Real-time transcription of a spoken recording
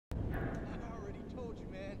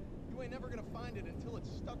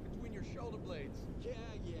stuck between your shoulder blades. Yeah,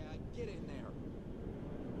 get in there.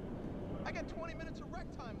 I got 20 minutes of rec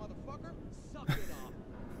time, motherfucker. Suck it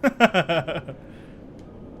up.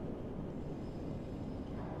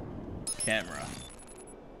 Camera.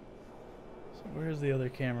 So where's the other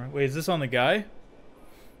camera? Wait, is this on the guy? I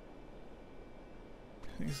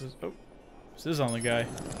think this is... Oh. This is on the guy.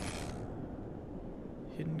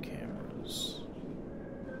 Hidden cameras.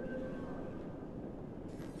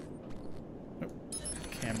 Oh.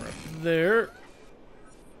 Camera up there.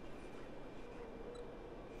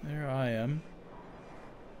 There I am.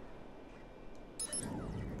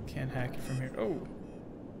 Can't hack it from here. Oh!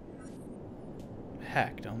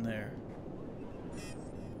 Hack down there.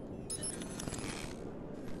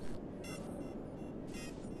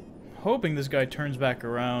 Hoping this guy turns back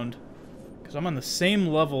around, because I'm on the same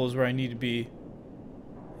level as where I need to be.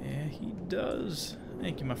 Yeah, he does.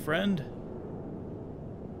 Thank you, my friend.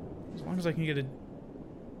 As long as I can get a...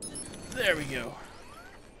 There we go.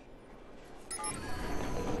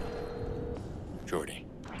 Jordy,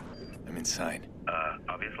 I'm inside.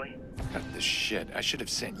 Obviously. Cut the shit. I should have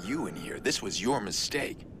sent you in here. This was your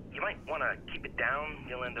mistake. You might want to keep it down.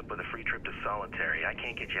 You'll end up with a free trip to solitary. I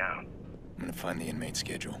can't get you out. I'm gonna find the inmate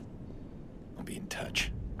schedule. I'll be in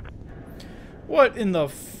touch. What in the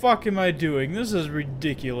fuck am I doing? This is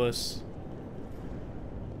ridiculous.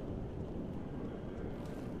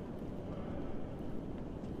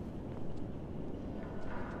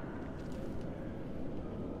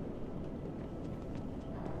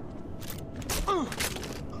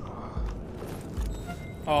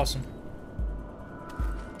 Awesome.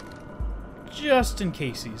 Just in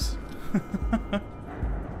cases.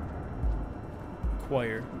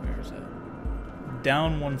 Choir. Where is that?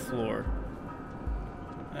 Down one floor.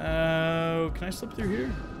 Can I slip through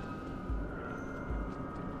here?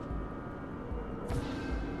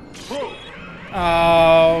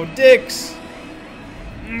 Oh, dicks!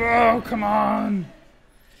 Oh, come on!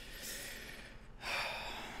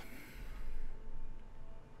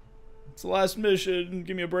 It's the last mission.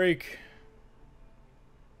 Give me a break.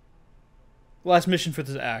 Last mission for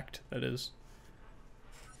this act, that is.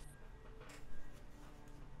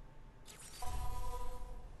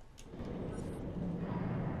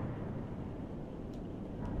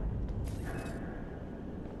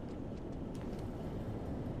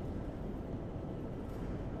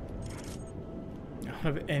 I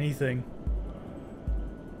don't have anything.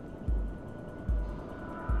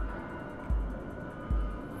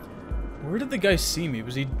 Where did the guy see me?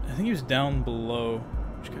 Was he... I think he was down below,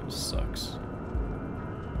 which kind of sucks.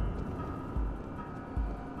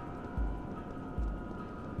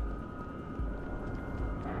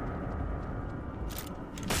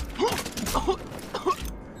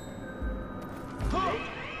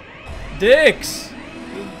 Dicks!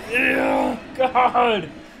 Oh, God!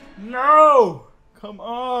 No! Come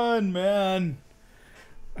on, man.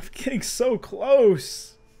 I'm getting so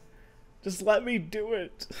close. Just let me do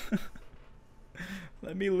it.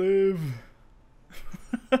 Let me live.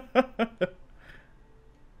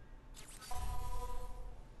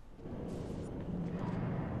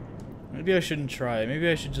 Maybe I shouldn't try. Maybe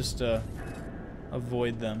I should just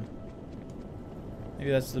avoid them.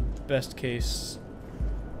 Maybe that's the best case.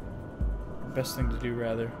 Best thing to do,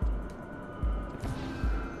 rather.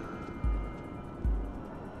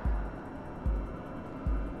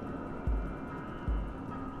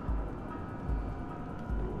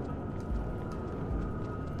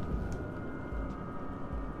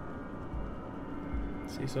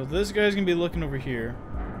 See, so this guy's gonna be looking over here.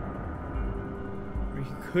 Where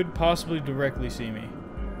he could possibly directly see me.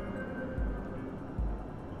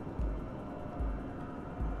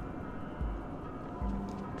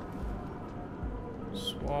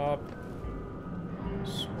 Swap.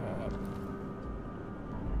 Swap.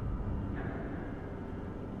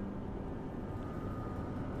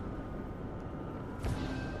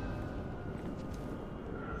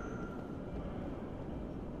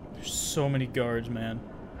 There's so many guards, man.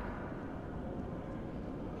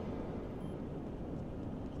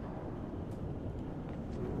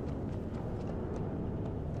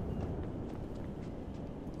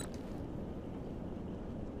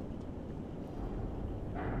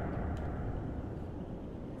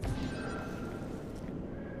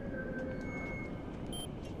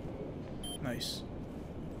 Nice.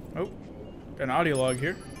 Oh, got an audio log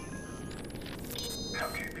here.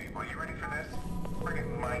 Okay, people, you ready for this? We're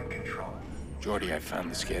getting mind control. Jordy, I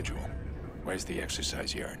found the schedule. Where's the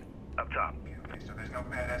exercise yard? Up top. Okay, so there's no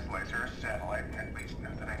badass laser or satellite, at least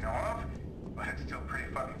not that I know of. But it's still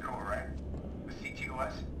pretty fucking cool, right? With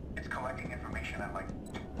CTOS, it's collecting information on like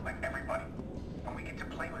everybody. And we get to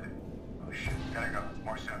play with it. shit. Gotta go.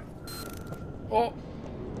 More soon. Oh!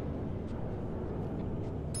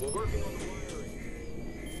 We're working on the wiring.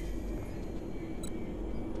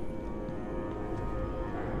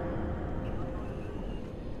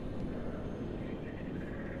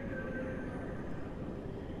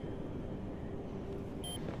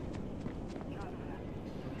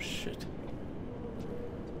 Shit.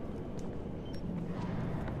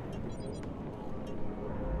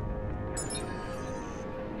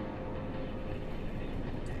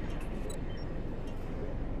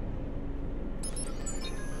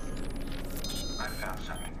 I found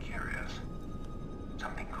something curious.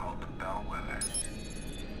 Something called the Bellwether.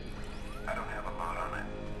 I don't have a lot on it,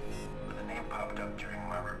 but the name popped up during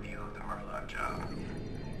my review of the Murloc job.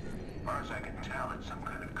 As far as I can tell, it's some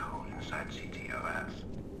kind of code inside CTOS.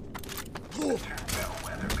 The term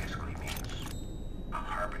Bellwether basically means a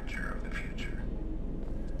harbinger of the future.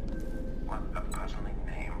 What a puzzling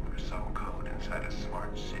name for some code inside a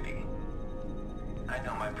smart city. I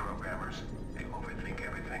know my programmers. They overthink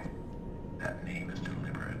everything. That name is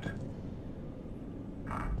deliberate.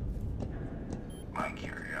 My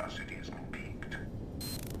curiosity has been piqued.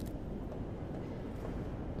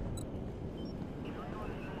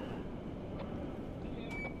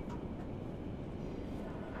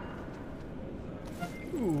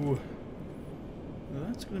 Ooh. Well,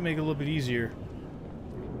 that's gonna make it a little bit easier.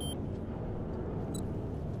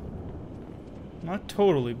 Not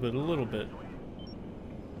totally, but a little bit.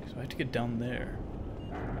 So I have to get down there.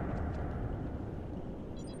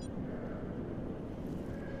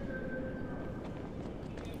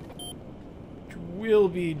 Which will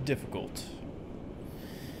be difficult.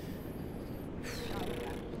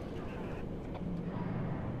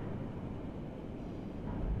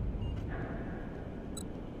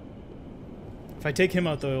 If I take him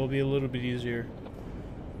out, though, it'll be a little bit easier.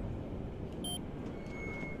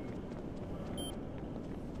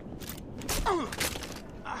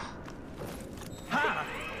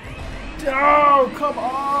 Oh, come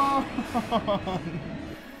on!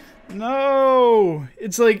 No!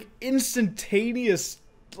 It's like instantaneous.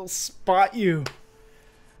 It'll spot you.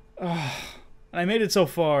 And I made it so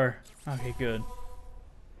far. Okay, good.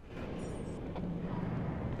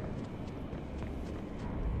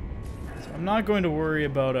 I'm not going to worry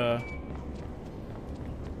about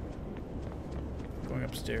going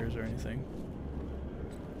upstairs or anything.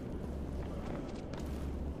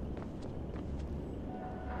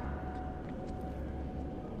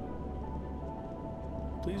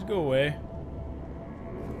 Please go away.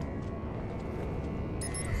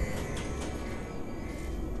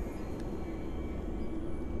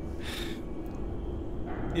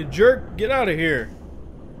 You jerk, get out of here.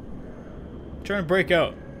 I'm trying to break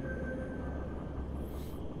out.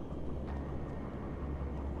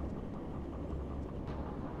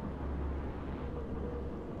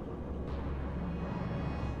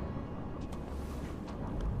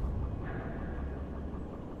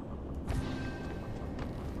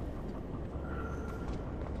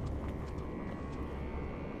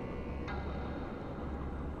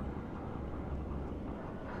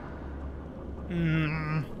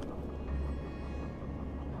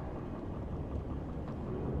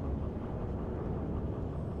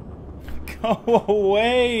 Go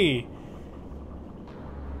away!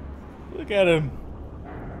 Look at him.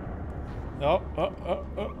 Oh.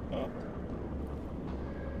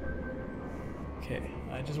 Okay,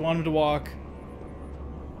 I just want him to walk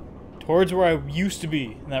towards where I used to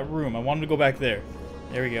be, in that room. I want him to go back there.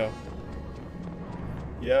 There we go.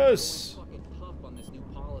 Yes! Fucking tough on this new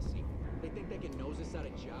policy. They think they can nose us out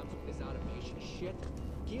of jobs with this automation shit.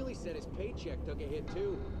 Keeley said his paycheck took a hit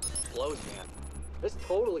too. Blows, man. This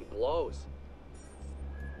totally blows.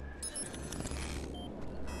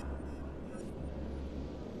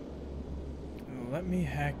 Let me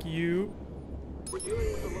hack you. We're dealing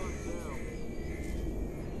with the lockdown.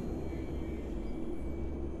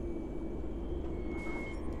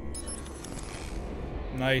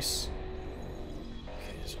 Nice.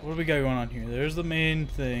 Okay, so what do we got going on here? There's the main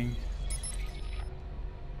thing.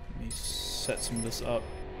 Let me set some of this up.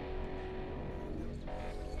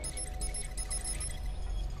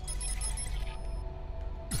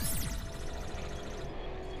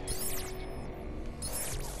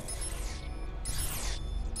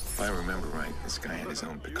 If I remember right, this guy had his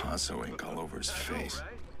own Picasso ink all over his face.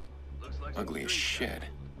 Ugly as shit.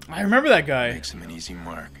 I remember that guy. Makes him an easy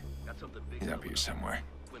mark. He's up here somewhere.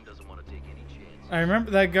 I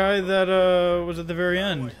remember that guy that was at the very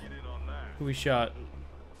end, who we shot.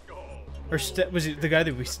 Or was it the guy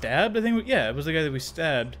that we stabbed? I think. Yeah, it was the guy that we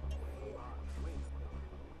stabbed.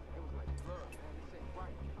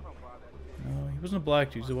 No, he wasn't a black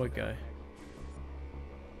dude. He was a white guy.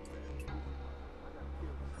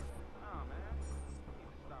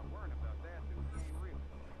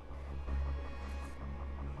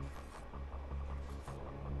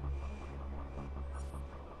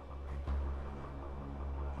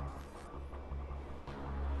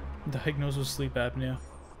 Diagnosed with sleep apnea.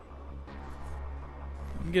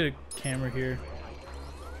 Let me get a camera here.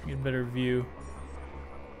 Get a better view.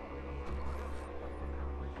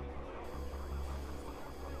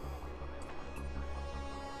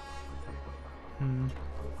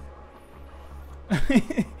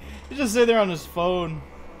 He just sit there on his phone.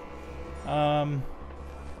 I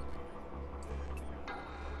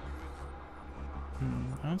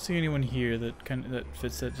don't see anyone here that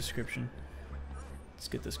fits that description. Let's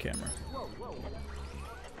get this camera.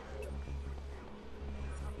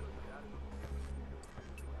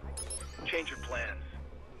 Change your plans.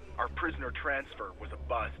 Our prisoner transfer was a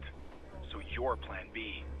bust. So your plan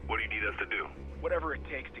B. What do you need us to do? Whatever it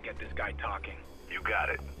takes to get this guy talking. You got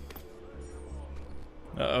it.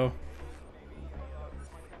 Uh-oh.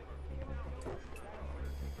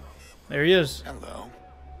 There he is. Hello.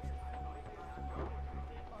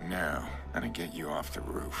 Now, how to get you off the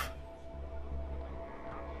roof.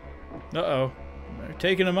 Uh-oh. They're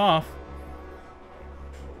taking him off.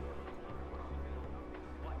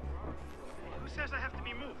 Who says I have to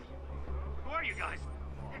be moved? Who are you guys?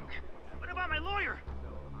 What about my lawyer?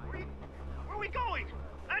 Where are we going?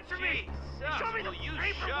 Answer me! Show me the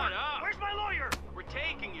paperwork! Where's my lawyer? We're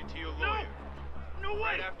taking you to your lawyer. No way!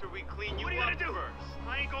 Right after we clean you what are you up gonna do? first.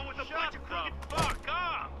 I ain't going with a bunch of crooked... Fuck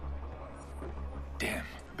up! Damn,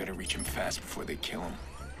 better reach him fast before they kill him.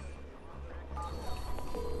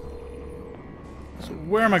 So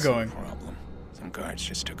where am I going? Problem. Some guards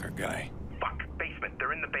just took our guy. Fuck, basement.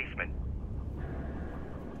 They're in the basement.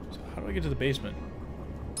 So how do I get to the basement?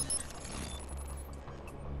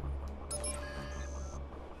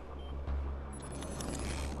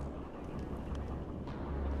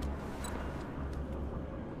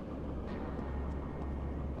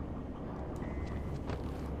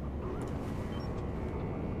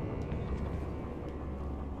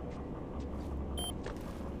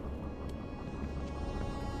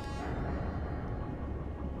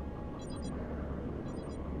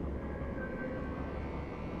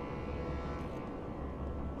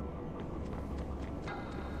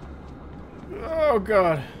 Oh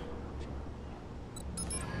god.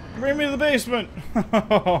 Bring me to the basement.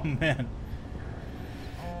 Oh man.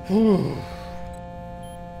 Whew.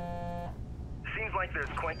 Seems like there's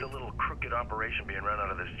quite the little crooked operation being run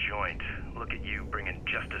out of this joint. Look at you bringing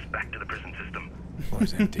justice back to the prison system.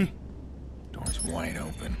 Floor's empty. Door's wide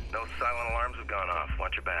open. No silent alarms have gone off.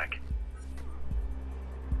 Watch your back.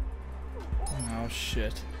 Oh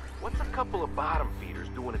shit. What's a couple of bottom feeders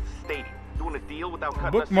doing at the stadium? Doing a deal without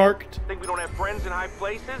cutting us? Bookmarked. Think we don't have friends in high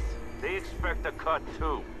places? They expect a cut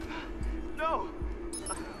too. No!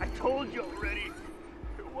 I told you already.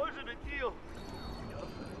 It wasn't a deal.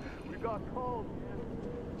 We got called,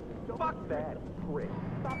 man. Fuck that, prick.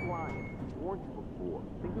 Stop lying. I warned you before.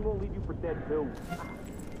 Think we won't leave you for dead too?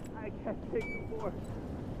 I can't take no more.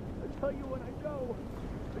 I'll tell you when I go.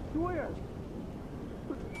 I swear.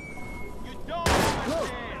 You don't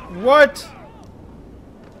understand! What?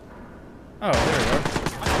 Oh, there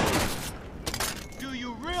we Do you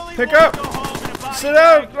really Pick want up. to go home in a go. body Sit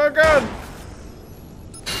bag? out! Oh god!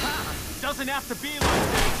 Doesn't have to be like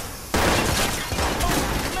this.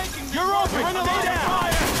 You're open! Stay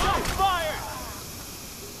down! Shots fired!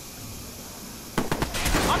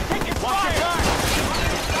 I'm taking fire!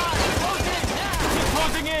 Keep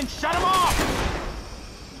closing in! Shut him off!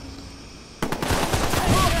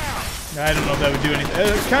 I don't know if that would do anything.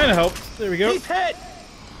 It kind of helped. There we go. He's hit!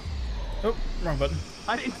 Oh, wrong button.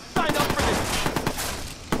 I didn't sign up for this!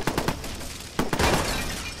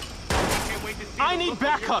 I need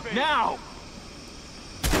backup now!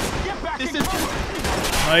 Get back in cover!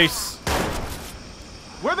 Nice.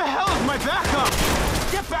 Where the hell is my backup?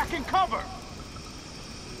 Get back in cover!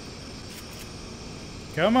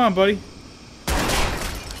 Come on, buddy.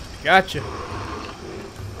 Gotcha.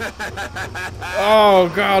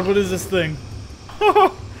 Oh god, what is this thing?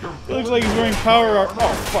 It looks like he's wearing power armor.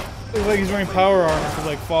 Oh fuck. It looks like he's wearing power armor for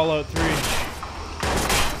like Fallout 3.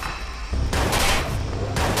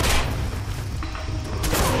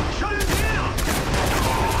 Shut it down!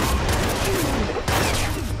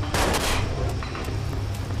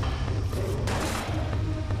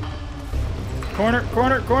 Corner,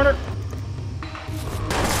 corner, corner.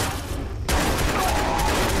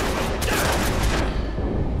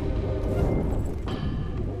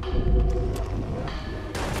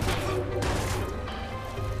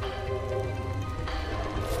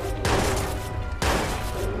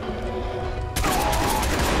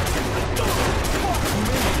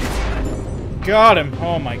 Got him!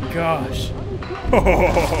 Oh my gosh!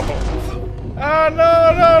 Ah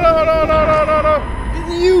no no no no no no no no!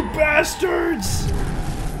 You bastards!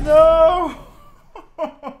 No!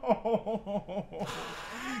 No!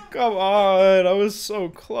 Come on, I was so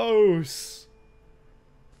close.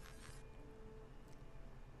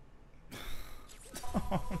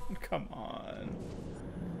 Oh, come on.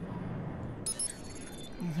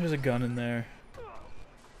 There's a gun in there.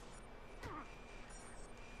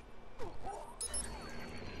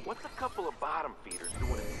 What's a couple of bottom feeders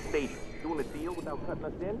doing in the stadium? Doing a deal without cutting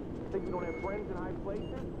us in? Think we don't have friends in high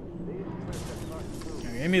places?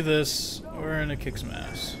 Here, give me this. We're gonna kick some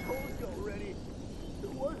ass. I told you already.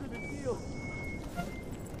 There wasn't a deal.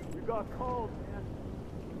 You got called, man.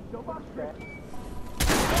 Don't box that.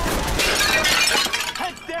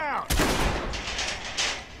 Heads down!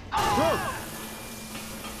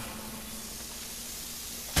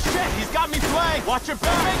 Shit, he's got me flanked! Watch your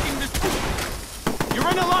back! Making this... You're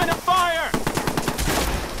in the line of fire!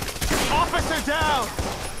 Officer down!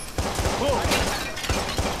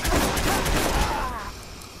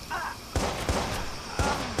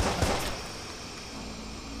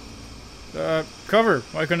 Cover!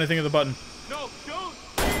 Why couldn't I think of the button? No, don't!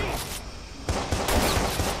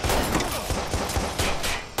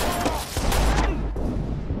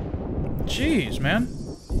 Jeez, man.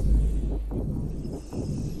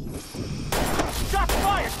 Shots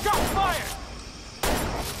fired! Shots fired!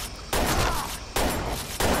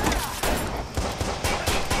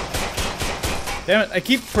 Damn it, I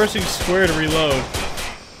keep pressing square to reload.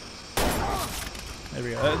 There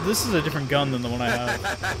we go. This is a different gun than the one I have.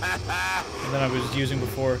 And that I was using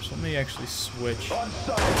before, so let me actually switch.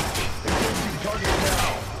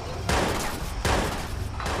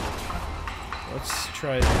 Let's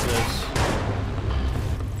try this.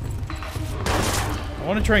 I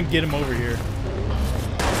want to try and get him over here.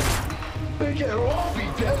 They can't all be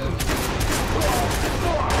dead.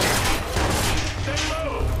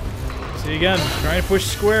 See again, trying to push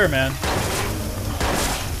square, man. Go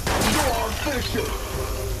on, finish it.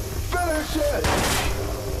 Finish it.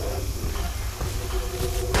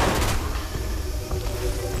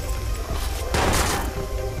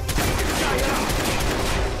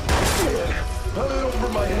 Held it over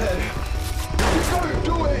my head. You gotta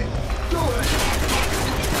do it. Do it.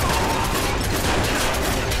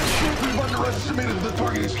 We've underestimated the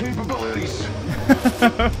target's capabilities.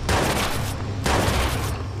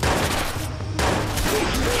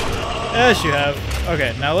 Yes, you have.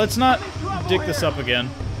 Okay, now let's not dick this up again.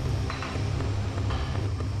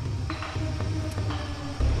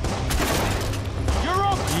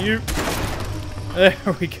 You. There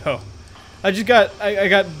we go. I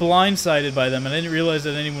got blindsided by them, and I didn't realize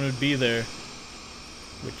that anyone would be there,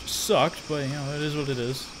 which sucked. But you know, it is what it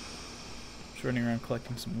is. Just running around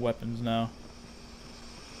collecting some weapons now.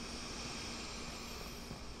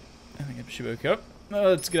 I think I should be okay.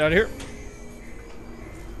 Let's get out of here.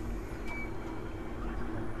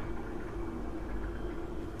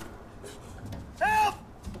 Help!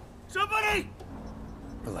 Somebody!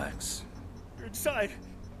 Relax. You're inside.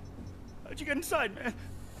 How'd you get inside, man?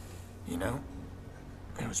 You know,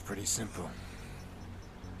 it was pretty simple.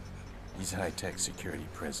 These high-tech security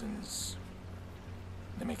prisons,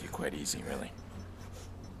 they make it quite easy, really.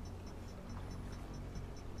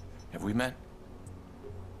 Have we met?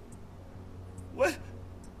 What?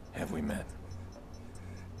 Have we met?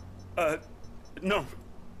 No.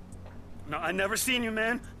 No, I never seen you,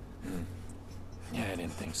 man. Yeah, I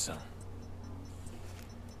didn't think so.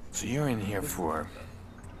 So you're in here for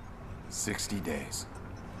 60 days.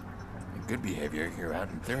 In good behavior, you're out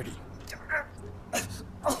in 30.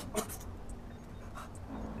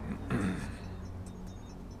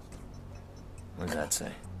 What does that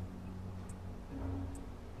say?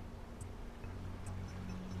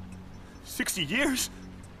 60 years?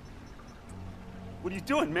 What are you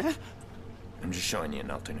doing, man? I'm just showing you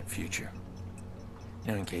an alternate future.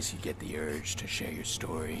 You know, in case you get the urge to share your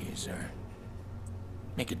stories or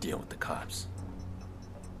make a deal with the cops.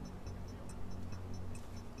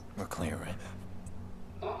 We're clear, right?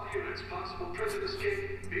 All units, possible prison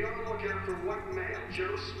escape. Be on the lookout for white male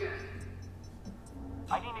Joe Smith.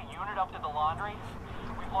 I need a unit up to the laundry.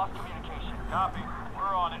 We've lost communication. Copy.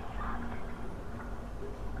 We're on it.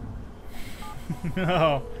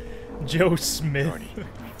 Oh, Joe Smith.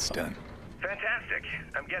 It's done. Fantastic.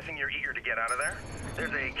 I'm guessing you're eager to get out of there?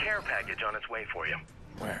 There's a care package on its way for you.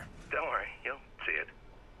 Where? Don't worry, you'll see it.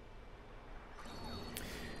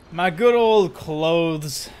 My good old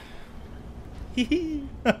clothes. Let's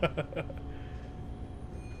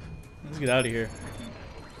get out of here.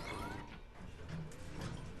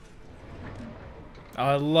 Oh,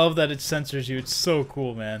 I love that it censors you. It's so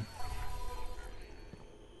cool, man.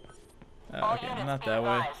 Okay, not that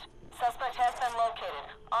way. Suspect has been located.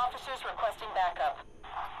 Officers requesting backup.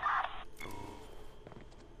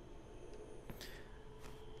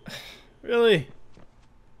 Really?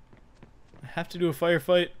 I have to do a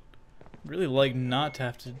firefight? I'd really like not to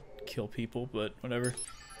have to kill people, but whatever.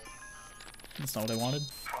 That's not what I wanted.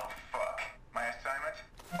 Well, fuck. My assignment?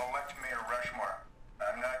 Elect Mayor Rushmore.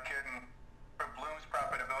 I'm not kidding. For Bloom's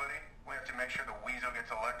profitability, we have to make sure the weasel gets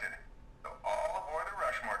elected. So all aboard the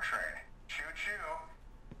Rushmore train. Choo-choo.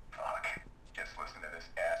 Fuck. Just listen to this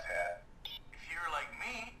asshat. If you're like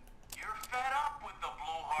me, you're fed up with the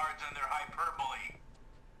blowhards and their hyperbole.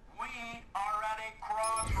 We are at a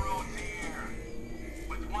crossroads here.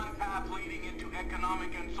 With one path leading into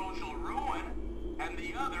economic and social ruin, and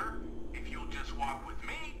the other, if you'll just walk with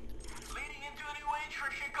me, leading into a new age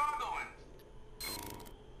for Chicagoans.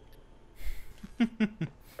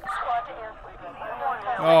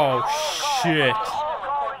 Oh, shit.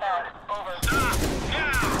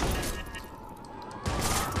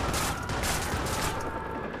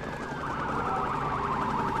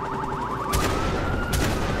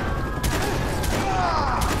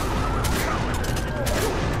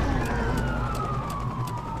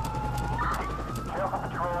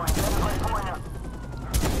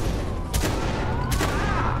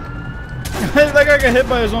 That guy got hit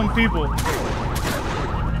by his own people.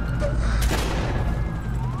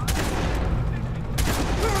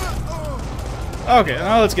 Okay,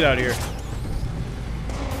 now let's get out of here.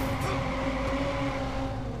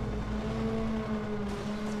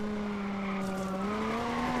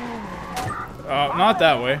 Not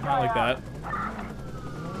that way. Not like that.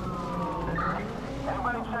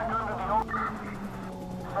 Anybody check under the old...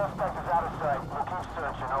 Suspect is out of sight. We'll keep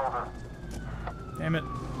searching. Over. Damn it.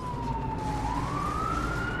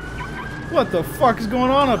 What the fuck is going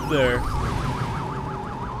on up there?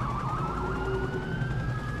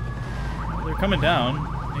 They're coming down.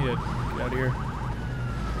 I need to get out of here.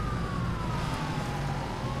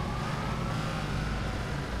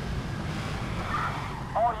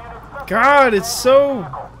 God, it's so...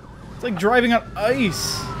 It's like driving on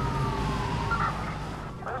ice.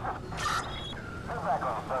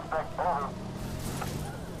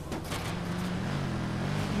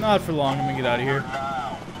 Not for long. I'm gonna get out of here.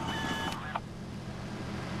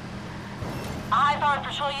 A high-powered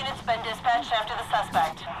patrol unit's been dispatched after the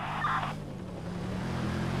suspect.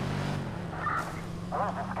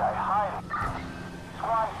 Where's this guy hiding?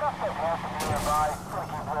 Squad, suspect has to be nearby.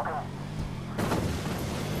 Keep looking.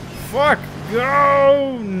 Fuck!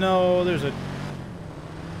 Go! No, there's a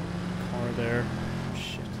car there.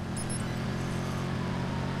 Shit.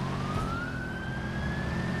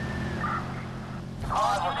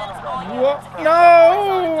 What?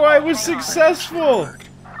 No! I was successful! Be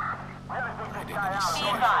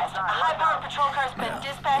advised, a high-powered patrol car's been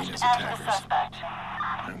dispatched after the suspect.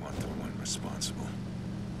 I want the one responsible.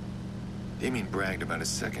 Damien bragged about a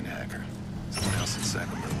second hacker. Someone else inside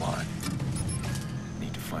the lot.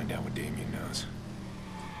 Need to find out what Damien knows.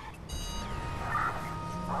 We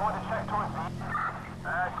want to check towards the...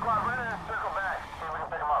 squad, run in and circle back. See if we can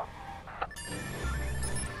pick him up.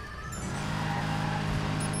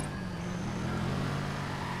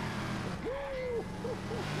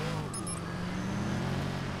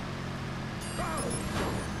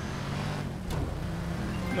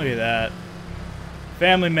 Look at that.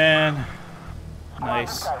 Family man.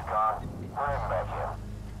 Nice.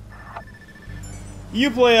 You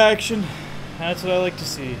play action. That's what I like to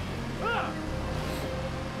see.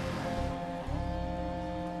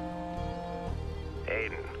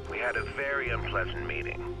 Aiden, we had a very unpleasant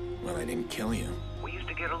meeting. Well, I didn't kill you. We used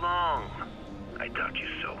to get along. I taught you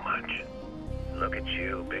so much. Look at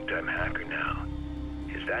you, big-time hacker now.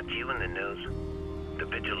 Is that you in the news? The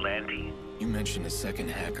vigilante? You mentioned a second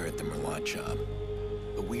hacker at the Merlot job.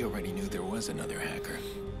 But we already knew there was another hacker.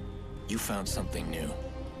 You found something new.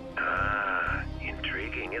 Ah,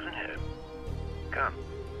 intriguing, isn't it? Come,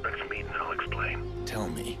 let's meet and I'll explain. Tell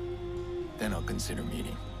me. Then I'll consider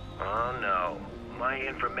meeting. Oh no. My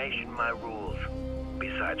information, my rules.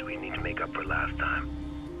 Besides, we need to make up for last time.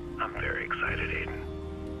 I'm very excited, Aiden.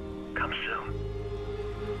 Come soon.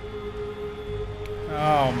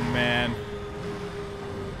 Oh man.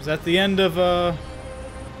 Is that the end of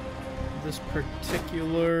this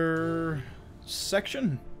particular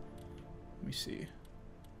section? Let me see.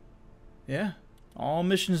 Yeah, all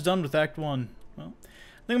missions done with Act 1. Well, I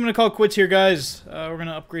think I'm gonna call it quits here, guys. We're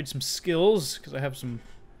gonna upgrade some skills because I have some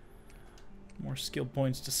more skill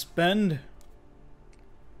points to spend.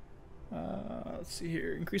 Let's see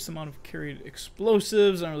here. Increase the amount of carried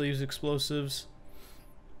explosives. I don't really use explosives.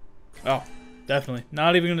 Oh, definitely.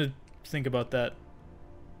 Not even gonna think about that.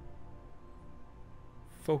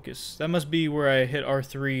 Focus. That must be where I hit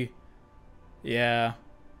R3. Yeah.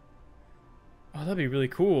 Oh, that'd be really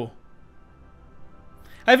cool.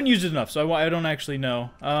 I haven't used it enough, so I don't actually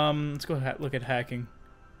know. Let's go look at hacking.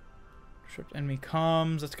 Disrupt enemy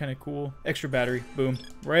comms. That's kind of cool. Extra battery. Boom.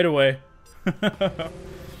 Right away.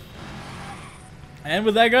 And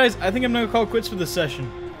with that, guys, I think I'm going to call it quits for this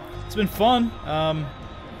session. It's been fun.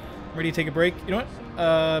 Ready to take a break? You know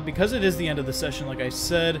what? Because it is the end of the session, like I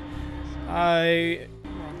said, I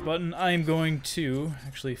am going to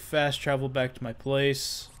actually fast travel back to my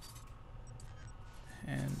place.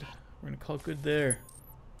 And we're going to call it good there.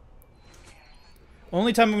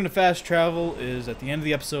 Only time I'm going to fast travel is at the end of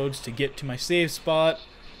the episodes to get to my save spot.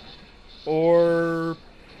 Or...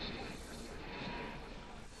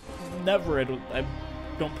 never. I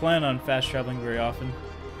don't plan on fast traveling very often.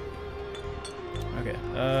 Okay.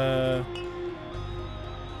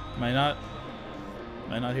 Am I not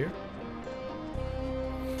here?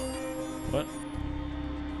 What?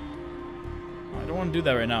 Oh, I don't want to do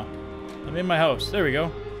that right now. I'm in my house. There we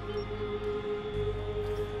go.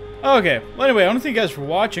 Okay. Well, anyway, I want to thank you guys for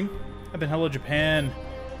watching. I've been HelloJapan.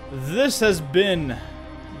 This has been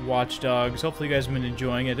Watch Dogs. Hopefully you guys have been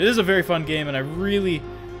enjoying it. It is a very fun game, and I really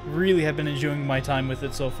have been enjoying my time with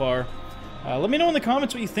it so far. Let me know in the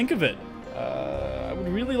comments what you think of it. I would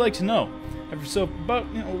really like to know. So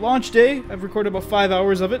about launch day, I've recorded about 5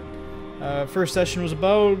 hours of it. First session was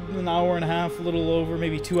about an hour and a half, a little over,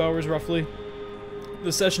 maybe 2 hours roughly.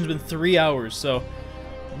 The session's been 3 hours, so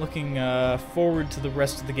I'm looking forward to the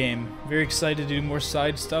rest of the game. Very excited to do more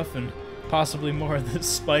side stuff and possibly more of the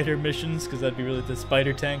spider missions, because that'd be really the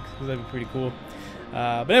spider tank, because that'd be pretty cool.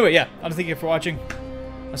 But anyway, yeah, I want to thank you for watching.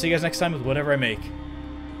 I'll see you guys next time with whatever I make.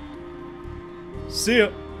 See ya!